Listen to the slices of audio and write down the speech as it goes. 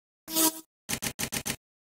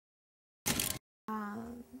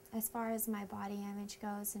as far as my body image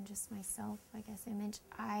goes and just myself, I guess, image,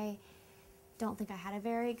 I don't think I had a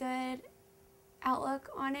very good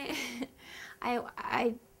outlook on it.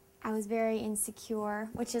 I was very insecure,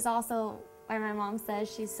 which is also why my mom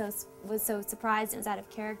says she was so surprised it was out of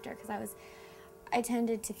character, because I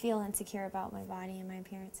tended to feel insecure about my body and my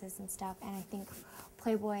appearances and stuff, and I think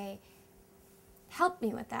Playboy helped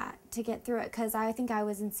me with that, to get through it, because I think I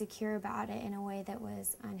was insecure about it in a way that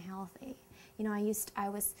was unhealthy. You know, I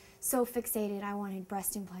was so fixated, I wanted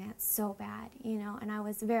breast implants so bad, you know, and I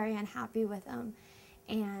was very unhappy with them.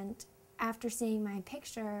 And after seeing my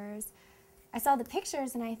pictures, I saw the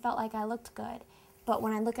pictures and I felt like I looked good. But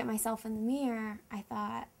when I look at myself in the mirror, I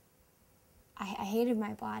thought I hated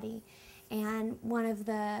my body. And one of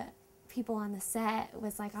the people on the set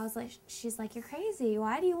was like, she's like, you're crazy.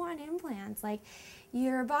 Why do you want implants? Like,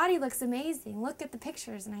 your body looks amazing. Look at the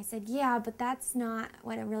pictures. And I said, yeah, but that's not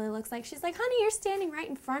what it really looks like. She's like, honey, you're standing right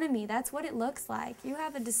in front of me. That's what it looks like. You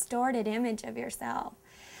have a distorted image of yourself.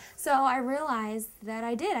 So I realized that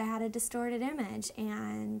I had a distorted image,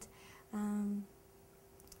 and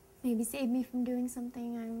maybe saved me from doing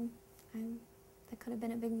something that could have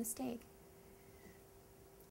been a big mistake.